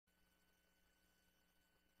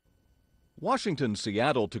Washington's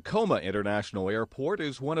Seattle-Tacoma International Airport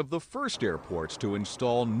is one of the first airports to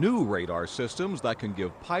install new radar systems that can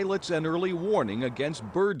give pilots an early warning against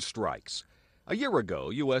bird strikes. A year ago,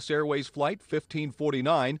 US Airways Flight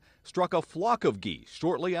 1549 struck a flock of geese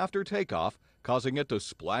shortly after takeoff, causing it to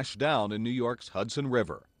splash down in New York's Hudson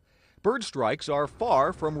River. Bird strikes are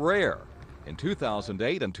far from rare. In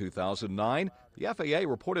 2008 and 2009, the FAA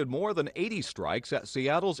reported more than 80 strikes at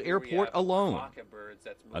Seattle's airport alone.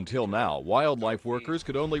 Until now, wildlife workers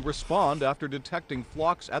could only respond after detecting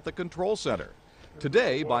flocks at the control center.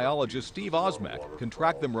 Today, biologist Steve Osmek can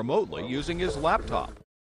track them remotely using his laptop.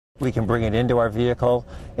 We can bring it into our vehicle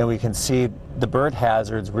and we can see the bird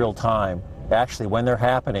hazards real time, actually when they're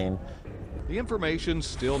happening. The information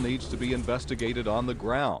still needs to be investigated on the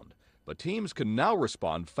ground, but teams can now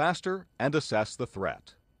respond faster and assess the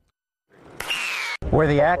threat. Where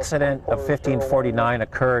the accident of 1549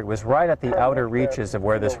 occurred was right at the outer reaches of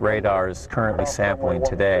where this radar is currently sampling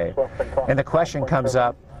today. And the question comes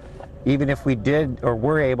up, even if we did or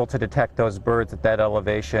were able to detect those birds at that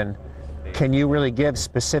elevation, can you really give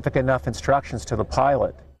specific enough instructions to the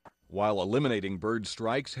pilot? While eliminating bird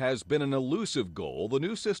strikes has been an elusive goal, the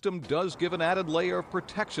new system does give an added layer of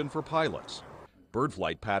protection for pilots. Bird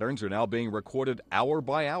flight patterns are now being recorded hour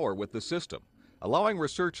by hour with the system, allowing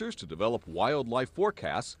researchers to develop wildlife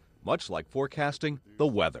forecasts, much like forecasting the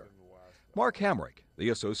weather. Mark Hamrick, The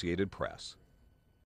Associated Press.